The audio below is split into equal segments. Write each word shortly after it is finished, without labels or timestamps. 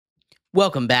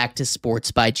Welcome back to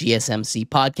Sports by GSMC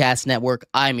Podcast Network.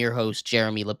 I'm your host,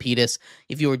 Jeremy Lapidus.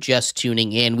 If you were just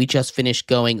tuning in, we just finished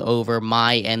going over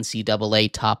my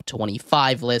NCAA Top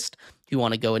 25 list. If you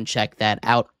want to go and check that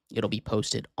out, it'll be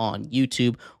posted on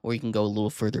YouTube, or you can go a little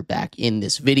further back in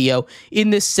this video. In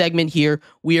this segment here,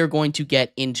 we are going to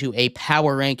get into a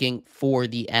power ranking for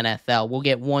the NFL. We'll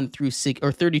get 1 through 6,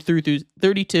 or 30 through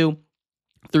 32,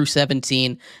 through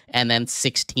 17, and then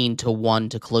 16 to 1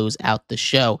 to close out the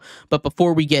show. But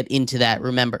before we get into that,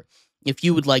 remember, if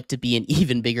you would like to be an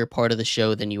even bigger part of the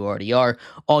show than you already are,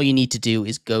 all you need to do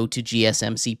is go to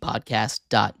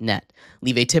gsmcpodcast.net.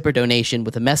 Leave a tip or donation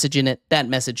with a message in it. That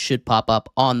message should pop up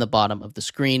on the bottom of the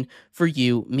screen for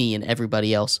you, me, and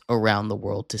everybody else around the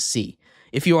world to see.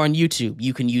 If you're on YouTube,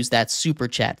 you can use that super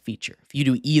chat feature. If you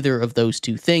do either of those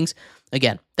two things,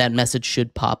 again, that message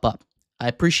should pop up. I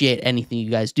appreciate anything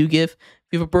you guys do give. If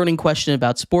you have a burning question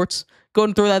about sports, go ahead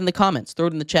and throw that in the comments. Throw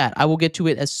it in the chat. I will get to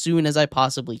it as soon as I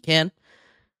possibly can.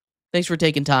 Thanks for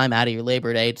taking time out of your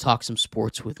Labor Day to talk some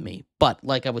sports with me. But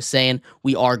like I was saying,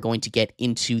 we are going to get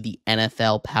into the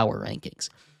NFL power rankings.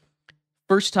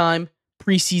 First time,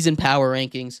 preseason power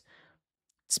rankings.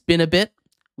 It's been a bit.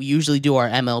 We usually do our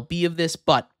MLB of this,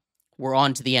 but we're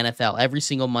on to the NFL. Every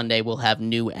single Monday, we'll have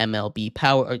new NFL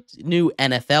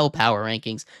power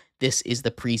rankings. This is the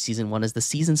preseason one as the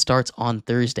season starts on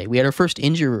Thursday. We had our first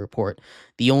injury report.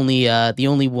 The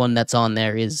only one that's on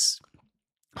there is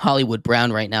Hollywood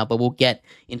Brown right now, but we'll get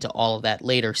into all of that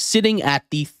later. Sitting at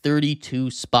the 32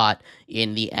 spot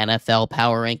in the NFL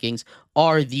power rankings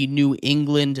are the New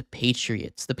England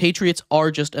Patriots. The Patriots are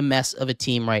just a mess of a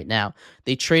team right now.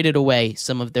 They traded away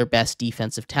some of their best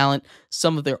defensive talent.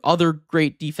 Some of their other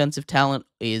great defensive talent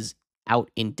is out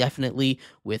indefinitely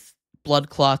with blood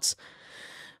clots.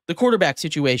 The quarterback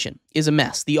situation is a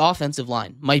mess. The offensive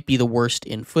line might be the worst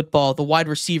in football. The wide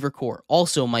receiver core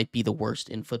also might be the worst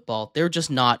in football. They're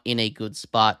just not in a good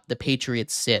spot. The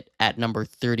Patriots sit at number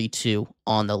 32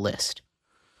 on the list.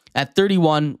 At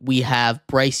 31, we have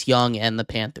Bryce Young and the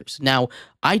Panthers. Now,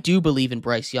 I do believe in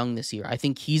Bryce Young this year. I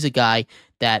think he's a guy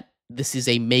that this is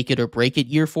a make it or break it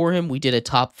year for him. We did a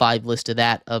top 5 list of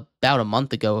that about a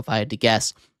month ago, if I had to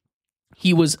guess.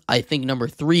 He was, I think, number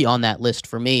 3 on that list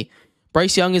for me.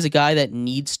 Bryce Young is a guy that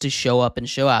needs to show up and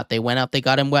show out. They went out, they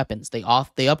got him weapons. They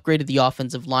upgraded the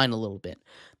offensive line a little bit.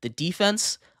 The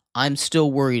defense, I'm still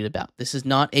worried about. This is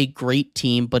not a great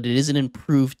team, but it is an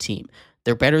improved team.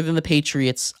 They're better than the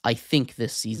Patriots, I think,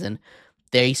 this season.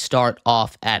 They start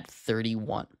off at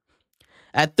 31.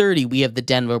 At 30, we have the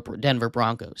Denver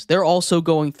Broncos. They're also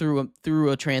going through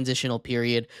a transitional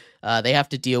period. They have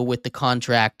to deal with the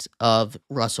contract of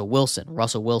Russell Wilson.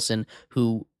 Russell Wilson,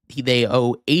 who they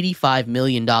owe $85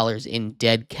 million in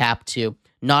dead cap to,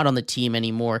 not on the team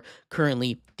anymore,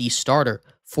 currently the starter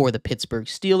for the Pittsburgh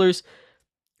Steelers.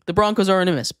 The Broncos are in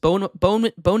a mess.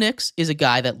 Bo Nix is a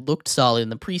guy that looked solid in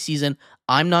the preseason.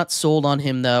 I'm not sold on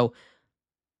him, though.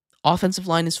 Offensive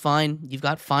line is fine. You've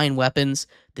got fine weapons.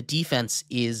 The defense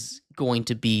is going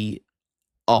to be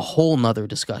a whole nother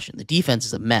discussion. The defense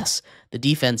is a mess. The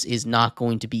defense is not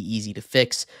going to be easy to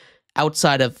fix.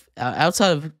 Outside of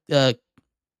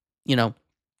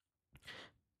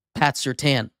Pat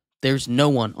Surtain, there's no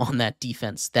one on that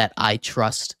defense that I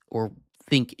trust or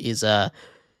think is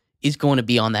going to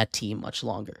be on that team much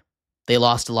longer. They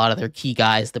lost a lot of their key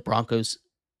guys. The Broncos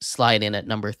slide in at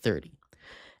number 30.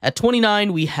 At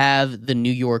 29, we have the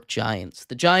New York Giants.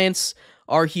 The Giants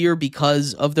are here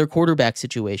because of their quarterback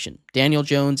situation. Daniel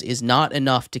Jones is not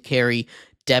enough to carry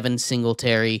Devin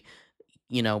Singletary,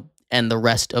 and the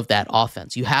rest of that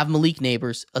offense. You have Malik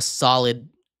Neighbors, a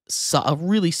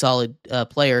really solid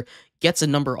player, gets a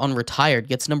number unretired,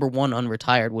 gets number 1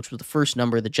 unretired, which was the first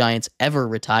number the Giants ever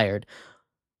retired.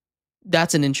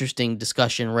 That's an interesting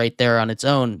discussion right there on its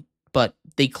own, but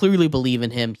they clearly believe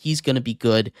in him. He's going to be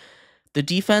good. The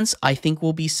defense, I think,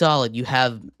 will be solid. You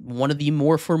have one of the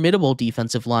more formidable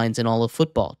defensive lines in all of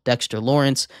football. Dexter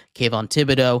Lawrence, Kayvon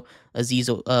Thibodeau, Azeez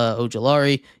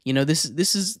Ojulari.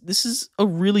 This is a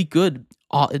really good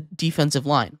defensive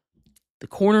line. The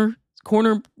corner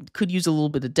could use a little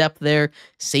bit of depth there.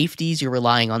 Safeties, you're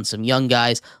relying on some young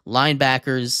guys.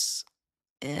 Linebackers,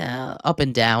 up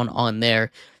and down on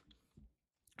there.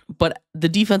 But the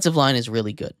defensive line is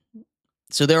really good.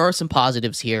 So there are some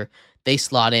positives here. They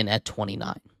slot in at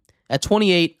 29. At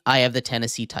 28, I have the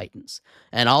Tennessee Titans.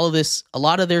 And all of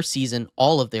their season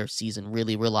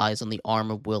really relies on the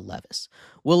arm of Will Levis.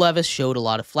 Will Levis showed a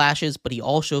lot of flashes, but he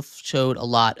also showed a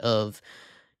lot of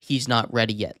he's not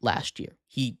ready yet last year.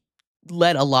 He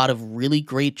led a lot of really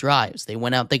great drives. They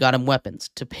went out, they got him weapons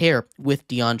to pair with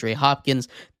DeAndre Hopkins.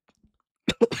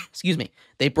 Excuse me.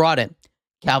 They brought in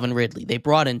Calvin Ridley. They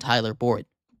brought in Tyler Boyd.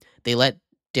 They let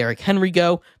Derrick Henry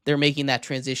go. They're making that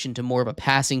transition to more of a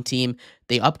passing team.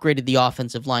 They upgraded the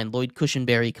offensive line. Lloyd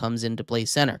Cushenberry comes in to play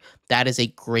center. That is a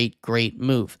great, great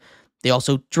move. They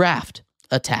also draft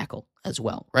a tackle as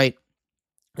well, right?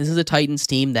 This is a Titans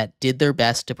team that did their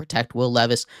best to protect Will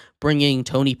Levis, bringing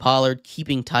Tony Pollard,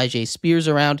 keeping Tyjae Spears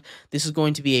around. This is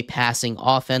going to be a passing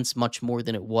offense much more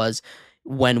than it was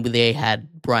when they had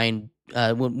when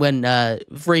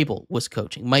Vrabel was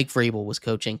coaching. Mike Vrabel was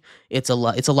coaching. It's a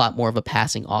lot more of a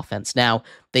passing offense. Now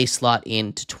they slot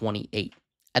into 28.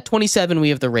 At 27, we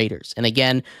have the Raiders. And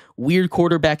again, weird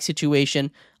quarterback situation.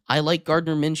 I like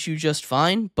Gardner Minshew just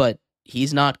fine, but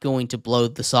he's not going to blow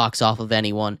the socks off of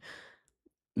anyone.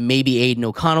 Maybe Aiden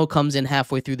O'Connell comes in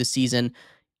halfway through the season.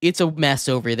 It's a mess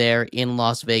over there in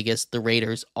Las Vegas. The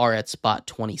Raiders are at spot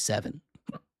 27.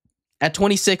 At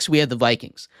 26, we have the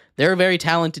Vikings. They're a very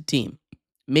talented team.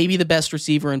 Maybe the best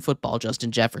receiver in football,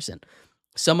 Justin Jefferson.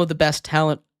 Some of the best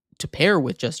talent to pair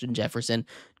with Justin Jefferson,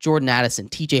 Jordan Addison,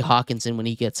 TJ Hawkinson when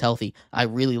he gets healthy. I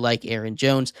really like Aaron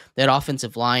Jones. That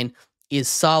offensive line is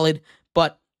solid,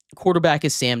 but quarterback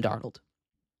is Sam Darnold.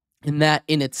 And that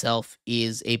in itself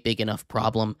is a big enough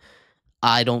problem.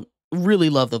 I don't really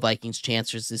love the Vikings'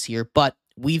 chances this year, but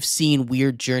we've seen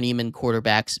weird journeyman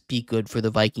quarterbacks be good for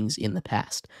the Vikings in the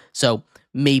past. So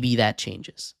maybe that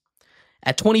changes.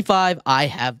 At 25, I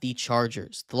have the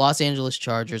Chargers. The Los Angeles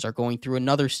Chargers are going through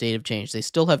another state of change. They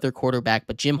still have their quarterback,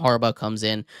 but Jim Harbaugh comes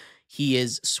in. He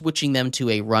is switching them to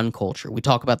a run culture. We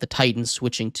talk about the Titans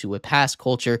switching to a pass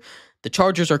culture. The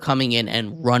Chargers are coming in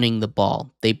and running the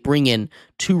ball. They bring in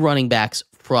 2 running backs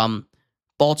from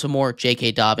Baltimore,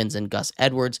 J.K. Dobbins and Gus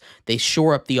Edwards. They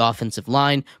shore up the offensive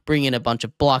line, bring in a bunch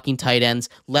of blocking tight ends,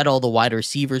 let all the wide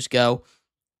receivers go.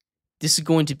 This is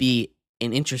going to be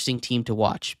an interesting team to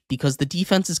watch because the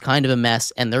defense is kind of a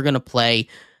mess and they're going to play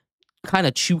kind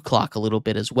of chew clock a little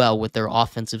bit as well with their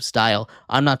offensive style.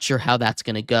 I'm not sure how that's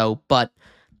going to go, but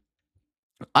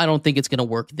I don't think it's going to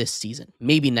work this season.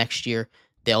 Maybe next year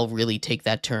they'll really take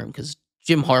that turn because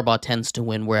Jim Harbaugh tends to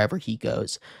win wherever he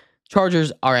goes.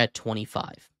 Chargers are at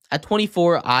 25. At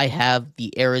 24, I have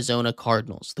the Arizona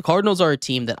Cardinals. The Cardinals are a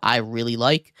team that I really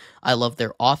like. I love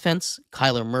their offense.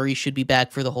 Kyler Murray should be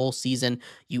back for the whole season.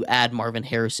 You add Marvin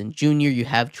Harrison Jr., you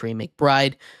have Trey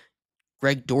McBride.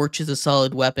 Greg Dortch is a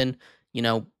solid weapon. You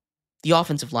know, the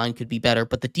offensive line could be better,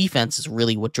 but the defense is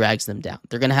really what drags them down.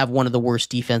 They're going to have one of the worst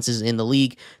defenses in the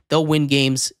league. They'll win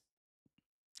games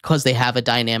because they have a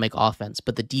dynamic offense,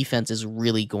 but the defense is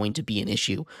really going to be an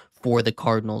issue for the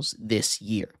Cardinals this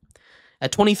year.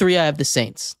 At 23, I have the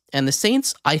Saints. And the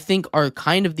Saints, I think, are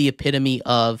kind of the epitome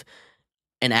of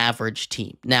an average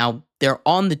team. Now, they're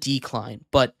on the decline,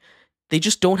 but they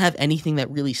just don't have anything that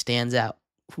really stands out.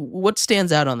 What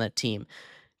stands out on that team?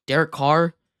 Derek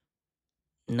Carr?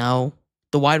 No.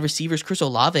 The wide receivers, Chris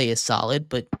Olave is solid,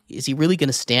 but is he really going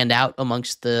to stand out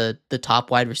amongst the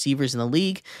top wide receivers in the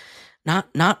league?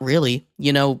 Not really.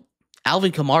 You know,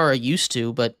 Alvin Kamara used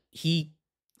to, but he,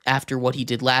 after what he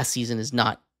did last season, is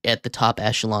not at the top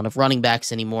echelon of running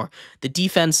backs anymore. The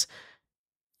defense,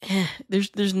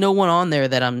 there's no one on there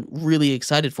that I'm really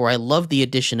excited for. I love the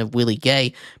addition of Willie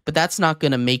Gay, but that's not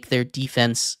going to make their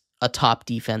defense a top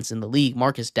defense in the league.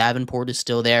 Marcus Davenport is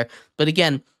still there, but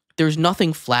again, there's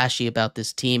nothing flashy about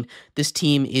this team. This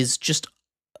team is just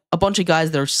a bunch of guys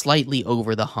that are slightly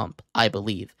over the hump, I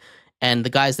believe. And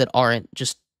the guys that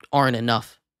aren't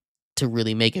enough to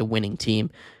really make a winning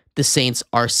team. The Saints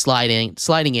are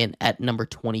sliding in at number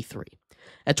 23.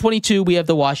 At 22, we have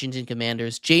the Washington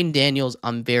Commanders. Jaden Daniels,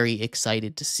 I'm very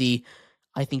excited to see.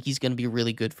 I think he's going to be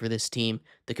really good for this team.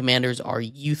 The Commanders are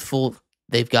youthful.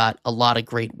 They've got a lot of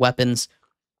great weapons.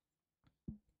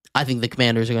 I think the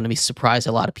Commanders are going to surprise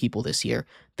a lot of people this year.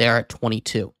 They're at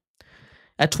 22.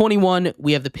 At 21,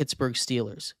 we have the Pittsburgh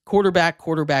Steelers. Quarterback.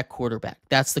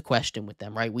 That's the question with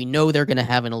them, right? We know they're going to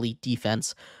have an elite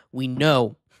defense. We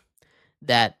know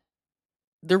that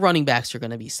their running backs are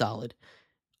going to be solid.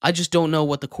 I just don't know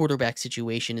what the quarterback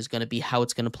situation is going to be, how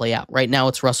it's going to play out. Right now,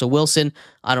 it's Russell Wilson.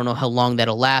 I don't know how long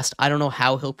that'll last. I don't know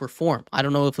how he'll perform. I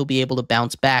don't know if he'll be able to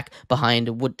bounce back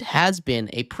behind what has been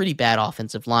a pretty bad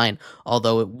offensive line,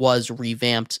 although it was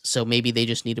revamped, so maybe they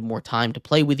just needed more time to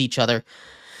play with each other.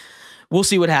 We'll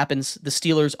see what happens. The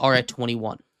Steelers are at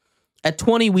 21. At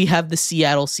 20, we have the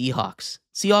Seattle Seahawks.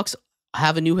 Seahawks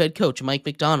have a new head coach, Mike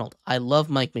Macdonald. I love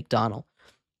Mike Macdonald.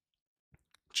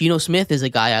 Geno Smith is a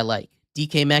guy I like.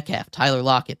 DK Metcalf, Tyler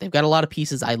Lockett. They've got a lot of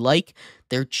pieces I like.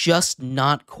 They're just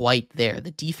not quite there.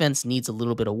 The defense needs a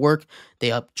little bit of work.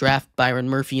 They updraft Byron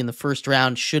Murphy in the first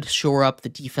round, should shore up the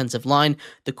defensive line.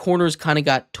 The corners kind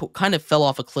of fell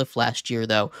off a cliff last year,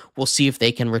 though. We'll see if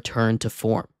they can return to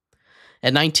form.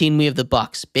 At 19, we have the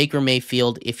Bucs. Baker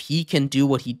Mayfield, if he can do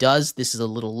what he does, this is a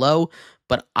little low,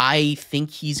 but I think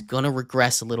he's going to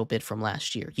regress a little bit from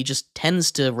last year. He just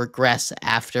tends to regress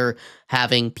after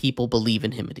having people believe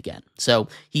in him again. So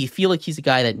he feel like he's a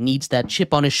guy that needs that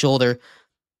chip on his shoulder.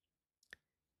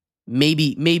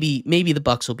 Maybe the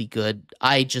Bucs will be good.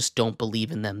 I just don't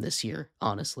believe in them this year,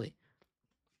 honestly.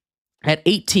 At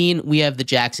 18, we have the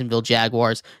Jacksonville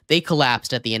Jaguars. They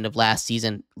collapsed at the end of last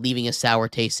season, leaving a sour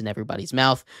taste in everybody's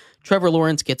mouth. Trevor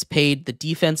Lawrence gets paid. The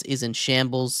defense is in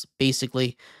shambles,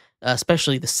 basically.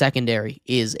 Especially the secondary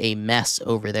is a mess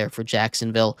over there for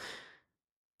Jacksonville.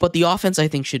 But the offense, I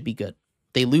think, should be good.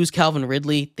 They lose Calvin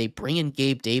Ridley. They bring in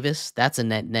Gabe Davis. That's a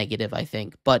net negative, I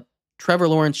think. But Trevor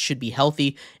Lawrence should be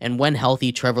healthy. And when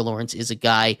healthy, Trevor Lawrence is a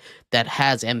guy that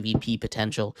has MVP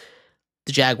potential.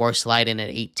 The Jaguars slide in at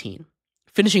 18.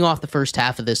 Finishing off the first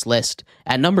half of this list,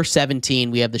 at number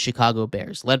 17, we have the Chicago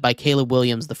Bears, led by Caleb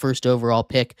Williams, the first overall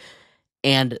pick,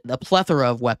 and the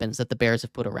plethora of weapons that the Bears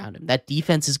have put around him. That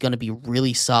defense is going to be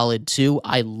really solid, too.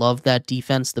 I love that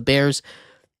defense. The Bears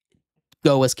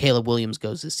go as Caleb Williams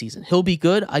goes this season. He'll be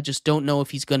good. I just don't know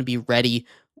if he's going to be ready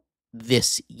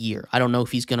this year. I don't know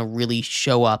if he's going to really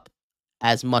show up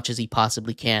as much as he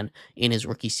possibly can in his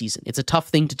rookie season. It's a tough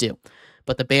thing to do,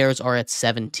 but the Bears are at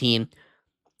 17.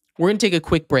 We're going to take a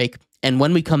quick break, and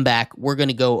when we come back, we're going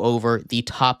to go over the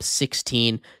top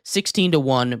 16 to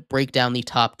 1, break down the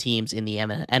top teams in the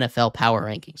NFL Power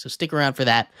Rankings. So stick around for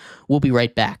that. We'll be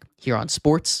right back here on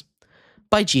Sports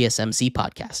by GSMC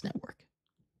Podcast Network.